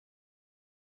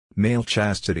Male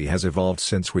chastity has evolved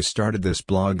since we started this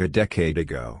blog a decade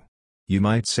ago. You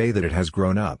might say that it has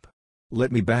grown up.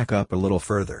 Let me back up a little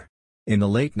further. In the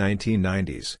late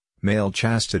 1990s, male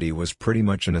chastity was pretty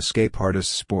much an escape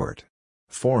artist sport.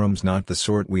 Forums not the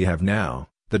sort we have now,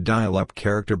 the dial-up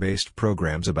character-based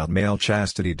programs about male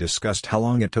chastity discussed how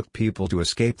long it took people to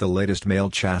escape the latest male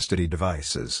chastity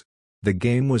devices. The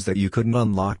game was that you couldn't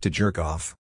unlock to jerk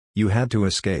off. You had to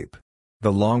escape.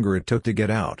 The longer it took to get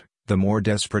out, the more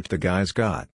desperate the guys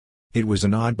got. It was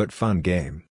an odd but fun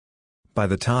game. By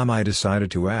the time I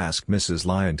decided to ask Mrs.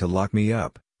 Lion to lock me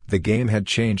up, the game had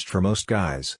changed for most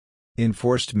guys.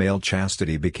 Enforced male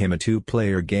chastity became a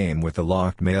two-player game with a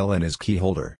locked male and his key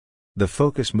holder. The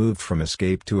focus moved from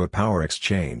escape to a power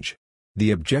exchange.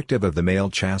 The objective of the male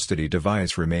chastity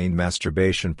device remained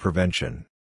masturbation prevention.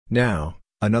 Now,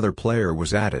 another player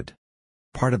was added.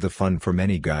 Part of the fun for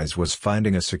many guys was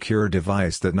finding a secure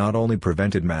device that not only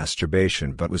prevented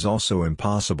masturbation but was also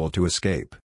impossible to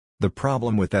escape. The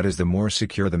problem with that is the more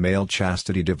secure the male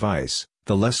chastity device,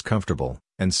 the less comfortable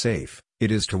and safe it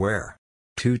is to wear.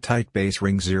 Too tight base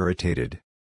rings irritated.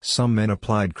 Some men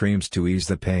applied creams to ease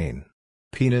the pain.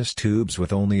 Penis tubes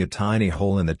with only a tiny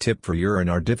hole in the tip for urine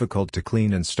are difficult to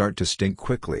clean and start to stink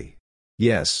quickly.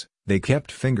 Yes, they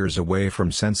kept fingers away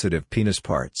from sensitive penis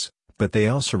parts, but they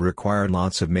also required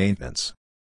lots of maintenance.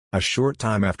 A short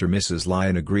time after Mrs.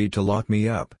 Lion agreed to lock me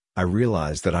up, I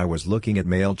realized that I was looking at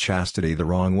male chastity the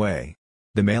wrong way.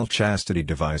 The male chastity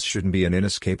device shouldn't be an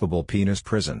inescapable penis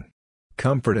prison.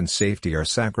 Comfort and safety are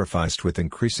sacrificed with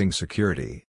increasing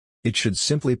security. It should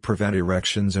simply prevent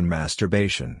erections and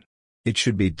masturbation. It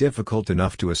should be difficult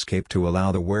enough to escape to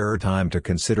allow the wearer time to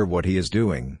consider what he is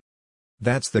doing.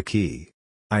 That's the key.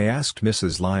 I asked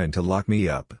Mrs. Lion to lock me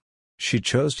up. She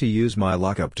chose to use my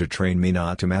lockup to train me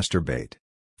not to masturbate.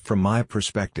 From my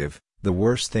perspective, the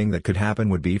worst thing that could happen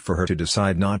would be for her to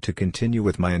decide not to continue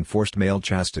with my enforced male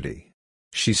chastity.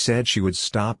 She said she would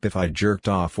stop if I jerked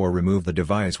off or removed the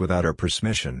device without her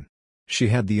permission. She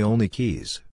had the only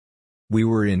keys. We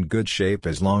were in good shape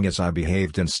as long as I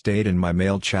behaved and stayed in my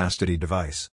male chastity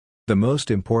device. The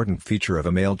most important feature of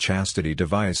a male chastity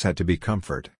device had to be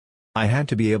comfort. I had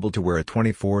to be able to wear it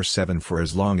 24/7 for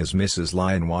as long as Mrs.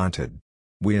 Lion wanted.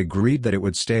 We agreed that it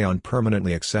would stay on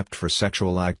permanently except for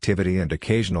sexual activity and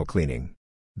occasional cleaning.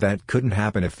 That couldn't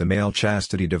happen if the male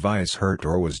chastity device hurt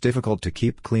or was difficult to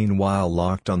keep clean while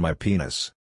locked on my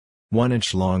penis.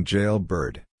 1-inch long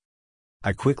jailbird.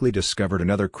 I quickly discovered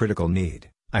another critical need.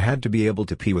 I had to be able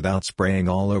to pee without spraying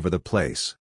all over the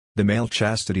place. The male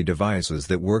chastity devices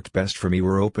that worked best for me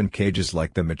were open cages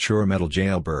like the mature metal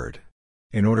jailbird.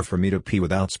 In order for me to pee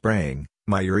without spraying,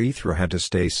 my urethra had to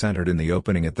stay centered in the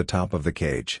opening at the top of the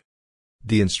cage.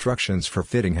 The instructions for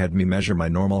fitting had me measure my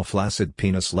normal flaccid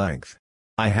penis length.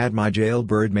 I had my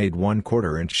jailbird made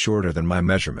 1/4 inch shorter than my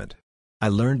measurement. I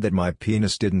learned that my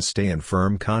penis didn't stay in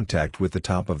firm contact with the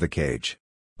top of the cage.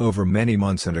 Over many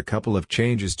months and a couple of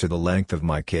changes to the length of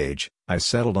my cage, I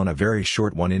settled on a very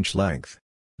short 1-inch length.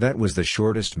 That was the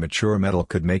shortest mature metal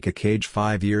could make a cage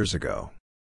 5 years ago.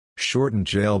 Shortened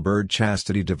jailbird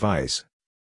chastity device.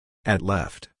 At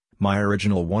left, my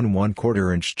original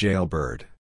 1/4 inch jailbird.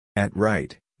 At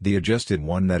right, the adjusted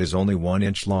one that is only 1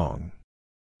 inch long.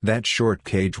 That short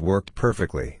cage worked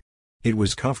perfectly. It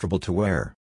was comfortable to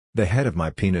wear. The head of my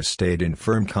penis stayed in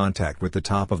firm contact with the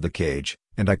top of the cage,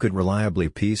 and I could reliably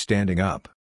pee standing up.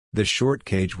 The short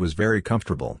cage was very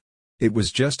comfortable. It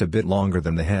was just a bit longer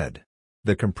than the head.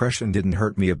 The compression didn't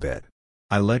hurt me a bit.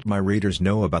 I let my readers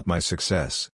know about my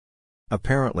success.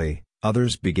 Apparently,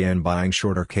 others began buying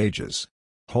shorter cages.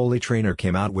 Holy Trainer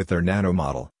came out with their nano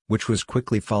model, which was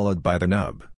quickly followed by the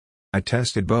nub. I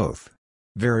tested both.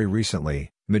 Very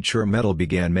recently, Mature Metal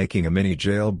began making a mini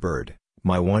jailbird,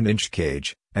 my 1-inch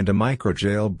cage, and a micro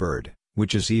jailbird,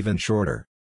 which is even shorter.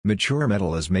 Mature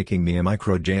Metal is making me a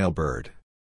micro jailbird.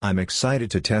 I'm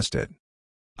excited to test it.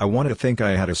 I want to think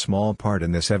I had a small part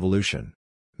in this evolution.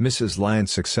 Mrs. Lion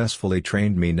successfully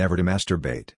trained me never to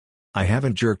masturbate. I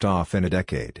haven't jerked off in a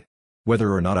decade.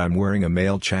 Whether or not I'm wearing a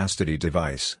male chastity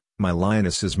device, my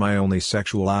lioness is my only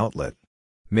sexual outlet.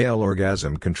 Male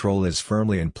orgasm control is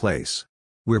firmly in place.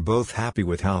 We're both happy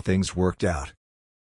with how things worked out.